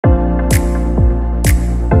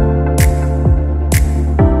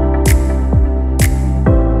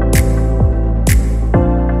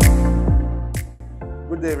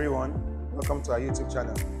welcome to our YouTube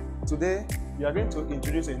channel. Today, we are going to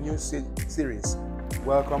introduce a new series,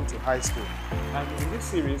 Welcome to High School. And in this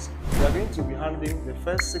series, we are going to be handling the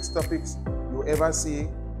first 6 topics you'll ever see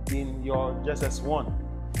in your JSS 1.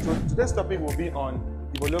 So today's topic will be on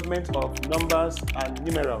development of numbers and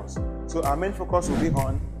numerals. So our main focus will be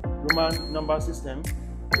on Roman number system,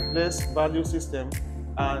 the place value system,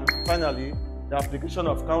 and finally, the application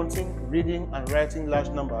of counting, reading, and writing large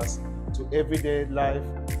numbers to everyday life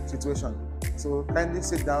situation. So kindly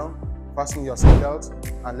sit down, fasten your seatbelt,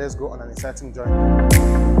 and let's go on an exciting journey.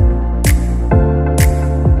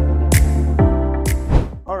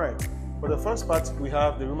 Alright, for the first part, we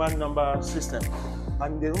have the Roman number system.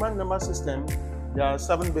 And in the Roman number system, there are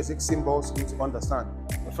 7 basic symbols you need to understand.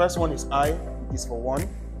 The first one is I, which is for 1.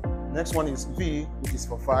 Next one is V, which is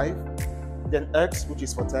for 5. Then X, which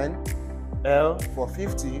is for 10. L for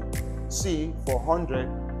 50. C for 100.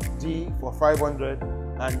 D for 500.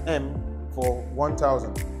 And M for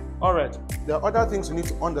 1000. Alright, there are other things you need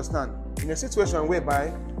to understand. In a situation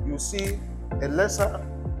whereby you see a lesser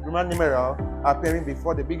Roman numeral appearing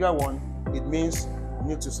before the bigger one, it means you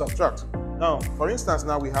need to subtract. Now, for instance,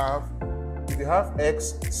 now if you have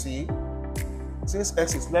X, C, since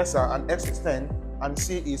X is lesser and X is 10 and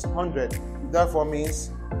C is 100, it therefore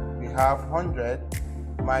means we have 100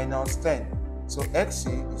 minus 10. So XC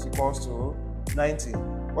is equals to 90.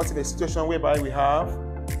 What's in a situation whereby we have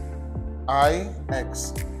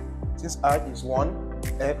IX? Since I is 1,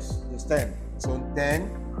 X is 10. So 10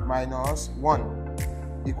 minus 1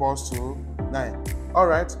 equals to 9.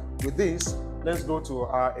 Alright, with this, let's go to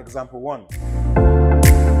our example 1.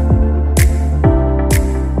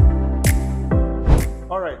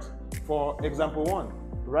 Alright, for example 1,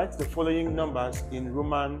 write the following numbers in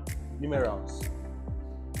Roman numerals.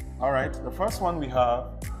 Alright, the first one we have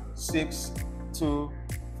 6, 2,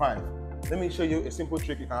 5. Let me show you a simple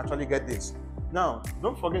trick you can actually get this. Now,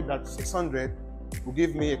 don't forget that 600 will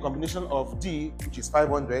give me a combination of D, which is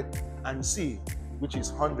 500, and C, which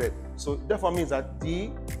is 100. So it therefore means that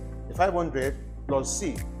D, the 500 plus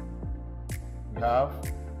C, we have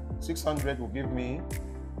 600 will give me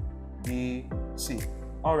DC.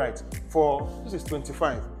 All right, for this is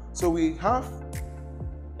 25. So we have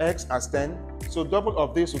X as 10. So double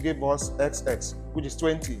of this will give us XX, which is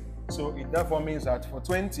 20. So it therefore means that for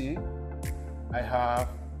 20, I have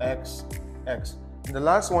XX. And the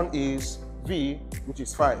last one is V, which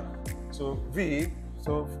is 5. So V,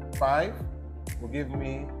 so 5 will give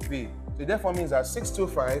me V. So it therefore means that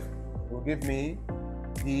 625 will give me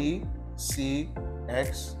D, C,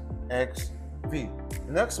 X, X, V.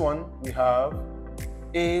 The next one we have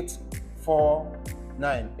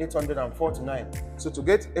 849. So to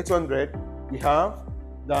get 800, we have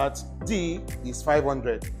that D is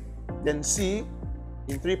 500. Then C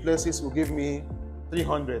in 3 places will give me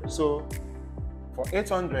 300. So for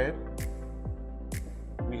 800,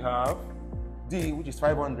 we have D, which is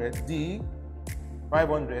 500. D,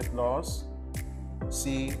 500 plus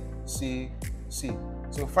C, C, C.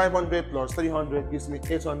 So 500 plus 300 gives me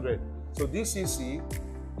 800. So DCC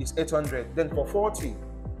is 800. Then for 40,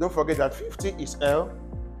 don't forget that 50 is L,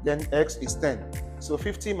 then X is 10. So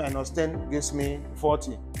 50 minus 10 gives me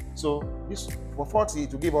 40. So this for 40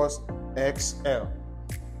 to give us XL.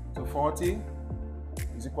 So 40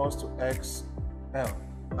 is equals to XL.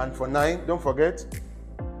 And for 9, don't forget,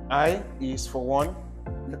 I is for 1,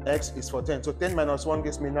 X is for 10. So 10 minus 1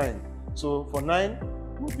 gives me 9. So for 9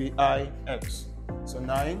 will be IX. So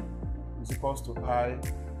 9 is equals to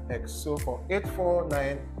IX. So for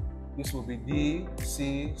 849, this will be D,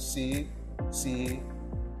 C, C, C,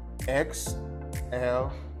 X,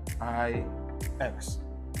 L, I, X.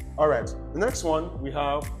 Alright, the next one we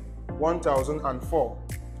have 1004.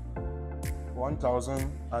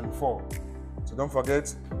 1004. So don't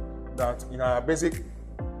forget that in our basic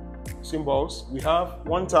symbols, we have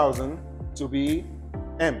 1000 to be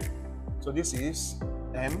M. So this is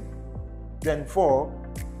M. Then 4,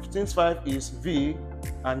 since 5 is V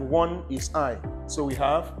and 1 is I. So we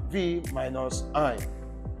have V minus I.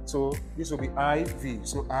 So this will be IV.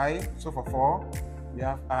 So for 4, we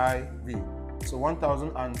have IV. So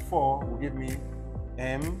 1004 will give me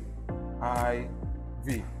MIV.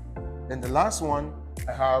 Then the last one,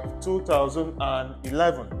 I have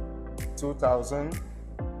 2011.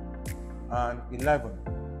 2011.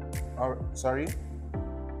 Or sorry,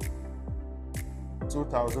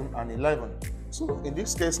 2011. So in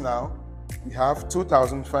this case now, we have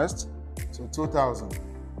 2000 first. So 2000.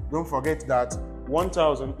 Don't forget that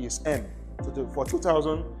 1000 is M. So for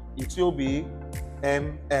 2000, it will be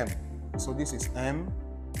MM. So this is M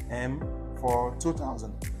for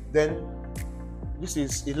 2000. Then this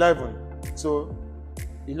is 11. So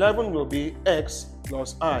 11 will be x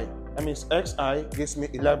plus I. That means xi gives me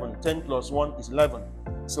 11. 10 plus 1 is 11.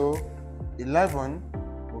 So 11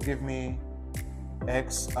 will give me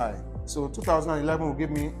xi. So 2011 will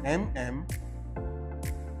give me xi.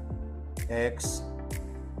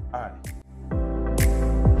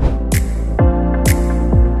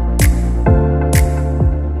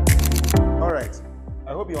 Alright,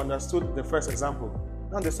 I hope you understood the first example.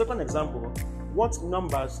 Now the second example, what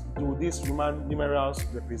numbers do these Roman numerals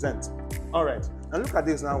represent? Alright, now look at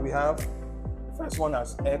this now. We have the first one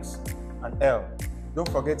as x and L. Don't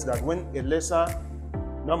forget that when a lesser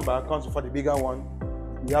number comes before the bigger one,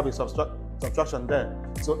 we have a subtraction there.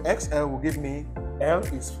 So XL will give me, L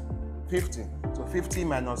is 50. So 50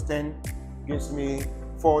 minus 10 gives me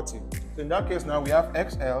 40. So in that case now we have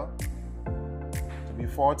XL to be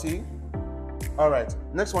 40. Alright,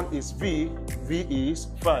 next one is V. V is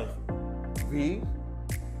 5. V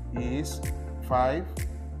is 5.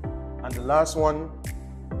 And the last one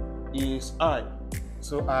is I.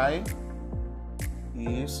 So I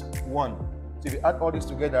is 1. So if you add all this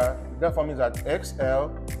together, that means that XL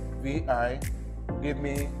VI will give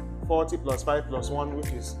me 40 plus 5 plus 1,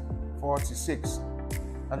 which is 46.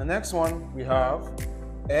 And the next one we have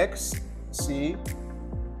XC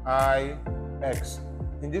I X.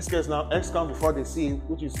 In this case now, X comes before the C,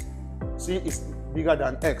 which is C is bigger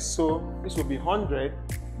than X. So this will be 100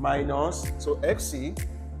 minus, so XC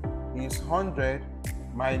is 100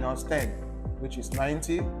 minus 10, which is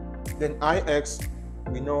 90. Then IX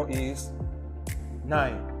we know is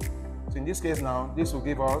 9. So in this case now, this will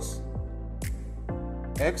give us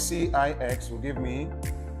XCIX will give me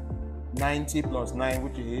 90 plus 9,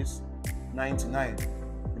 which is 99.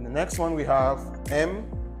 In the next one we have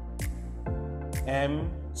MCMLIV.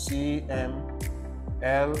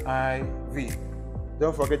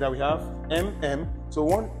 Don't forget that we have MM. So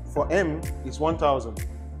one for M is 1000.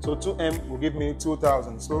 So 2M will give me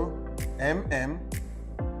 2000. So MM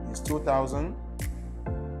is 2000.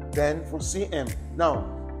 Then for CM, now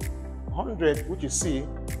 100, which is C,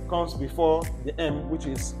 comes before the M, which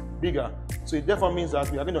is bigger. So it therefore means that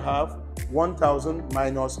we are going to have 1000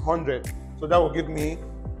 minus 100. So that will give me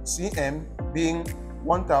CM being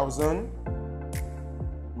 1000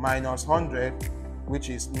 minus 100, which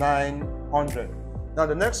is 900. Now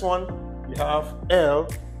the next one we have L.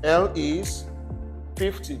 L is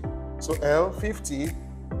 50. So L is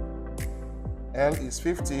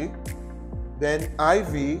 50. Then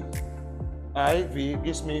IV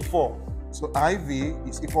gives me 4. So IV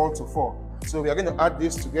is equal to 4. So we are going to add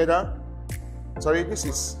this together. Sorry, this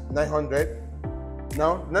is 900.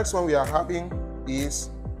 Now, next one we are having is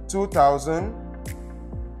 2000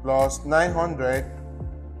 plus 900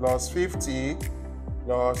 plus 50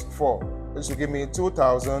 plus 4. This will give me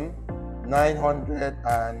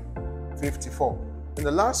 2954. And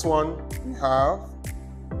the last one we have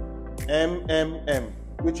MMM,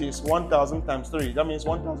 which is 1000 times 3. That means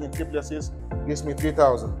 1000 in 3 places gives me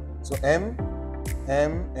 3000. So MM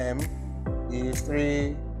is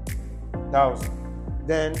 3000.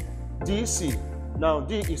 Then DC. Now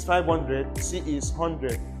D is 500, C is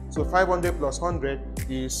 100. So 500 plus 100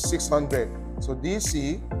 is 600. So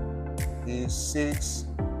DC is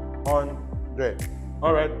 600.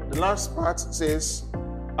 All right, the last part says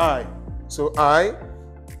I. So I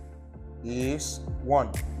is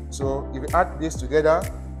 1. So if you add this together,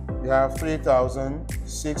 you have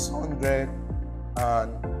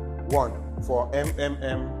 3601 for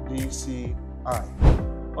MMMDCI.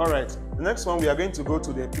 All right, the next one we are going to go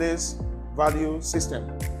to the place value system.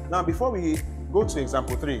 Now, before we go to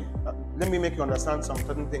example 3, let me make you understand some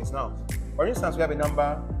certain things now. For instance, we have a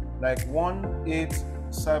number like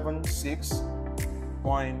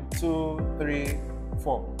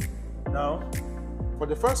 1876.234. Now, for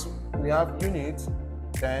the first, we have units,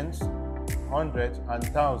 tens, hundreds, and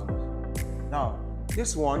thousands. Now,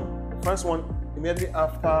 this one, the first one, immediately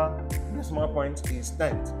after the decimal point is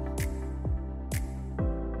tenth.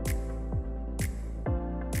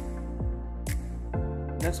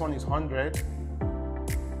 Next one is 100,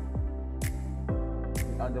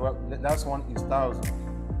 and the last one is 1000.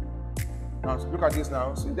 Now look at this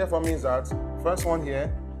now. So it therefore means that first one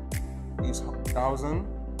here is 1000.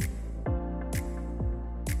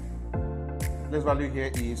 This value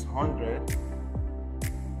here is 100.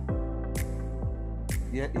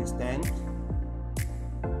 Here is 10.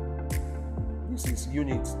 This is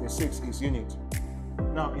unit. The 6 is unit.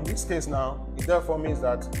 Now in this case now, it therefore means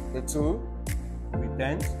that the 2 will be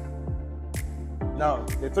tenth. Now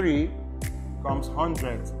the 3 becomes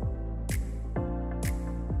 100.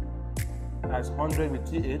 That's 100 with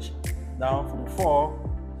TH. Now for the 4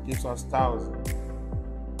 gives us 1000.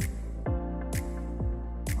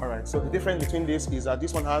 All right, so the difference between this is that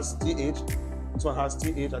this one has th, this one has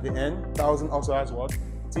th at the end. 1,000 also has what?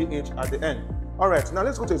 Th at the end. All right, now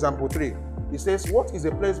let's go to example 3. It says, what is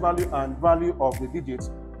the place value and value of the digit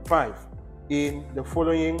 5 in the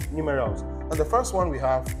following numerals? And the first one we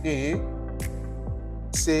have A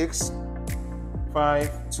 6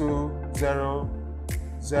 5 2 0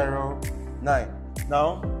 0 9.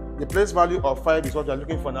 Now the place value of 5 is what we are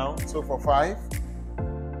looking for now. So for 5,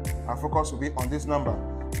 our focus will be on this number.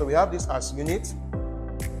 So we have this as unit,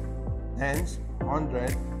 tens,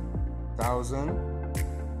 100, 1,000.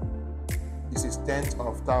 This is tenths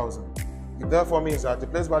of 1,000. It therefore means that the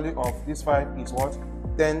place value of this 5 is what?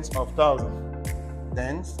 Tenths of 1,000.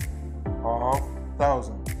 Tenths of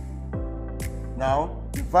 1,000. Now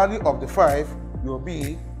the value of the 5 will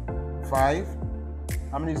be 5.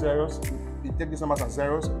 How many zeros? We take these numbers as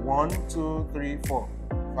zeros. 1, 2, 3, 4.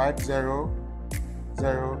 5, 0,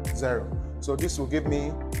 0, 0. So this will give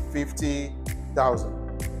me 50,000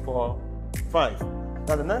 for 5.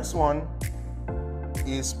 Now the next one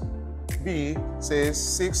is B, says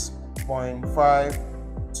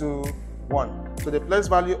 6.521. So the place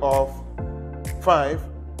value of 5,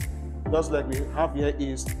 just like we have here,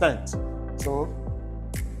 is tenth. So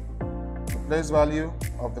the place value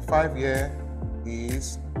of the 5 here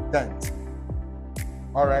is tenth.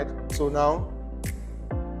 All right, so now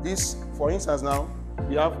this, for instance, now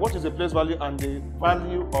we have what is the place value and the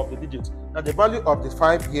value of the digit. Now the value of the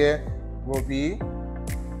 5 here will be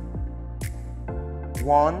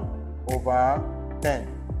 1/10.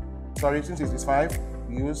 Sorry, since it is 5,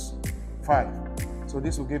 we use 5. So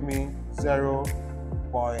this will give me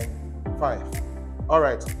 0.5. All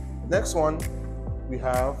right, next one we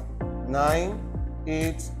have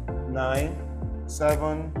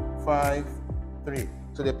 989,753.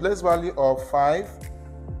 So the place value of 5,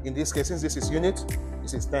 in this case, since this is unit,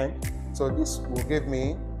 this is 10, so this will give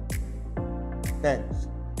me 10.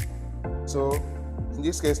 So in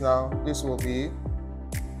this case now, this will be,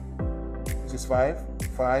 this is 5,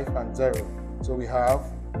 5 and 0. So we have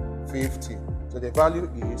 50. So the value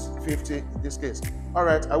is 50 in this case. All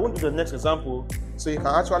right, I won't do the next example, so you can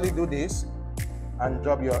actually do this and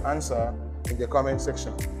drop your answer in the comment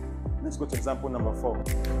section. Let's go to example number 4.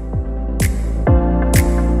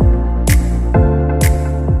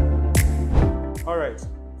 All right,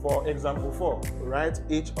 for example 4, write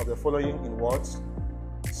each of the following in words: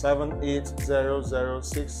 7, 8, 0, 0,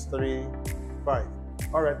 6, 3, 5.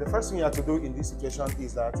 All right, the first thing you have to do in this situation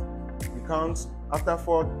is that you count after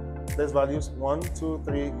 4 place values. 1, 2,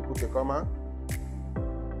 3, you put a comma.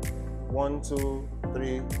 1, 2,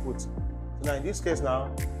 3, you put. So now in this case now,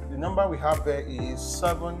 the number we have there is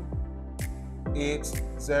 7, 8,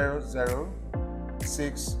 0, 0,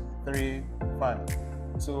 6, 3, 5.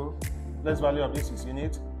 So place value of this is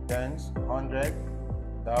unit, tens, 100,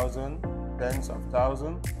 1,000, tens of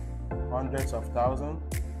 1,000, hundreds of 1,000,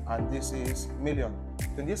 and this is million.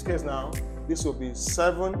 In this case now, this will be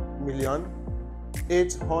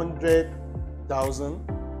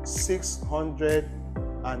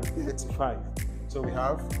 7,800,635. So we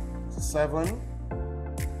have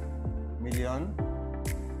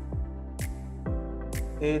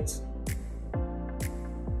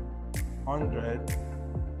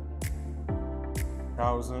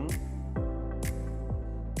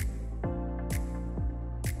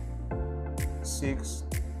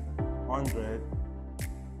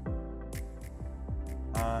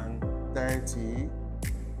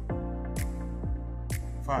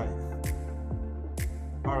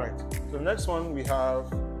All right, so the next one we have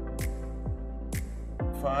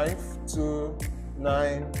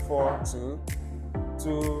 52942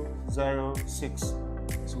 so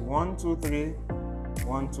 1, 2, 3,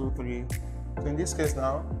 1, 2, 3. So in this case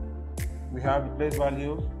now, we have the place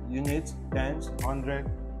value, unit, tens, 100,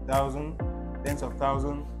 1,000, tens of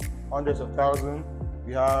 1,000, hundreds of 1,000.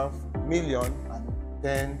 We have million and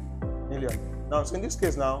 10 million. Now, so in this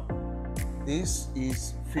case now, this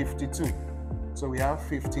is 52. So we have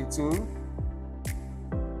 52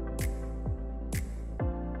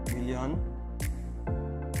 million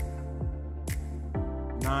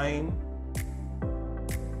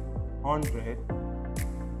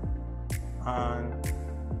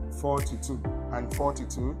 942 and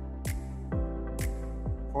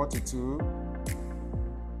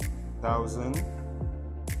 42,000.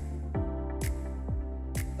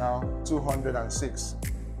 Now 206,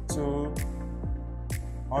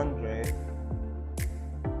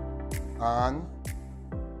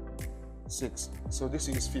 206. So this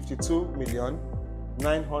is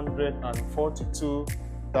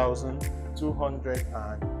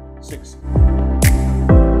 52,942,206.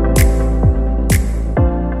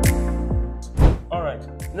 All right.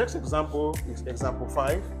 Next example is example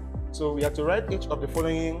 5. So we have to write each of the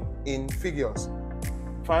following in figures.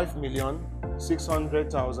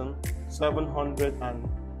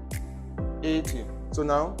 5,600,780. So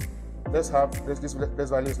now let's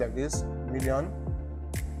values like this: million,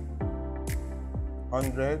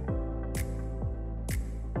 100,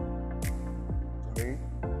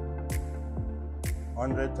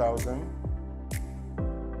 100,000,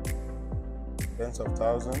 tens of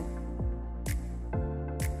thousand.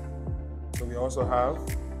 So we also have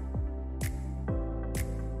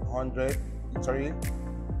 100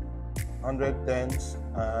 tens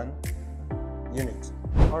and units.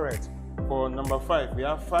 All right. For number 5, we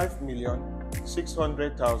have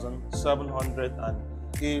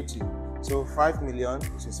 5,600,780. So 5 million,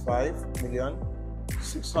 which is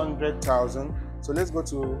 5,600,000. So let's go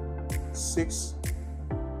to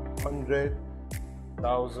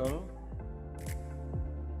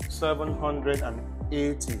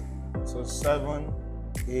 600,780. So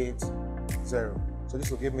 780. So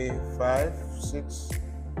this will give me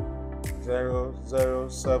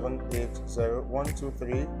 5,600,780. 1, 2,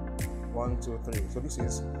 3. 1, 2, 3. So this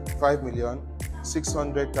is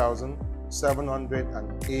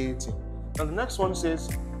 5,600,780. Now the next one says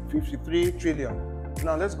 53 trillion.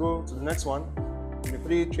 Now let's go to the next one,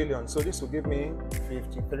 53 trillion. So this will give me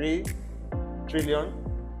 53 trillion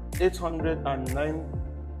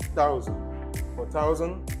 809,000.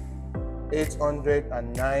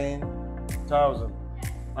 4,809,000.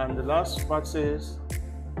 And the last part says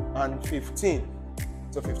and 15.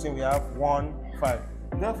 So 15 we have 1, 5.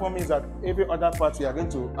 Therefore means that every other part we are going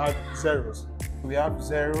to add zeros. We have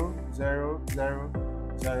 0, 0, 0,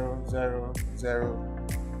 0, 0, 0,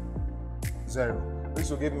 0. This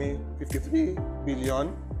will give me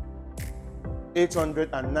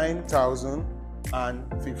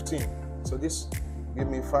 53,809,015. So this will give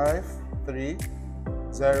me 5, 3,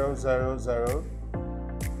 0, 0, 0,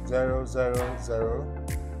 0, 0, 0,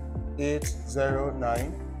 8, 0,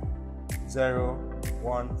 9, 0,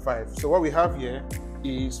 1, 5. So what we have here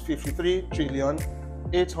is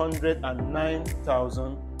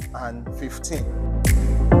 53,809,015.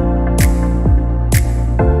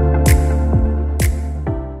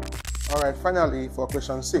 Alright, finally for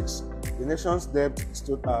question 6, the nation's debt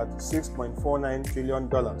stood at $6.49 trillion.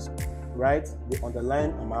 Write the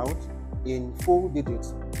underlying amount in full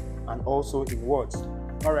digits and also in words.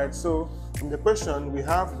 Alright, so in the question we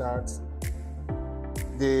have that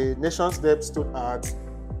the nation's debt stood at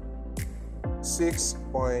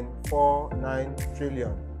 6.49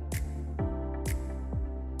 trillion.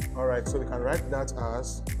 Alright, so we can write that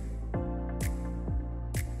as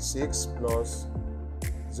 6 plus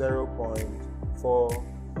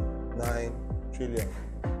 0.49 trillion.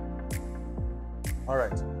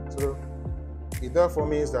 Alright, so it therefore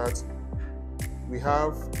means that we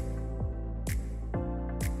have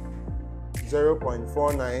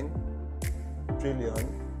 0.49 trillion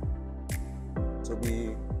to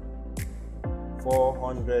be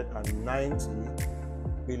 490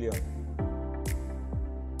 billion.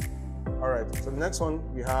 Alright, so the next one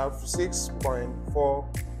we have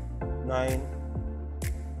 6.49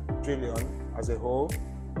 trillion as a whole.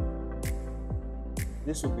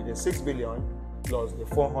 This would be the 6 billion plus the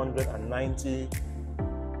 490,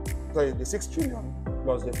 sorry, the 6 trillion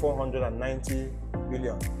plus the 490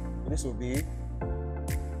 billion. This will be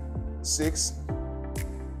 6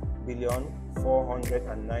 billion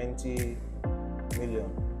 490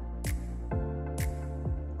 million.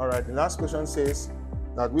 Alright, the last question says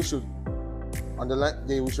that we should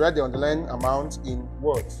write the underlying amount in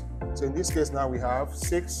words. So in this case now we have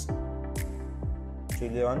 6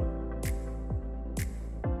 trillion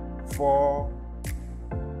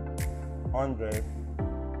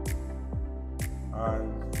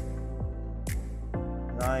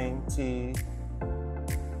 490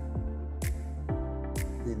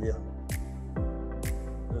 billion.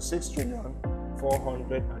 So 6 trillion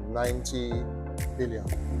 490 billion.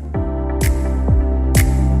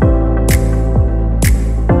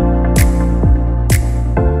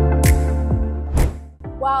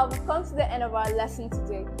 Wow, we've come to the end of our lesson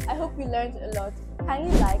today. I hope you learned a lot.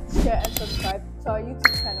 Kindly like, share and subscribe to our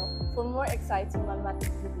YouTube channel for more exciting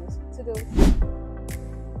mathematics videos. Toodles.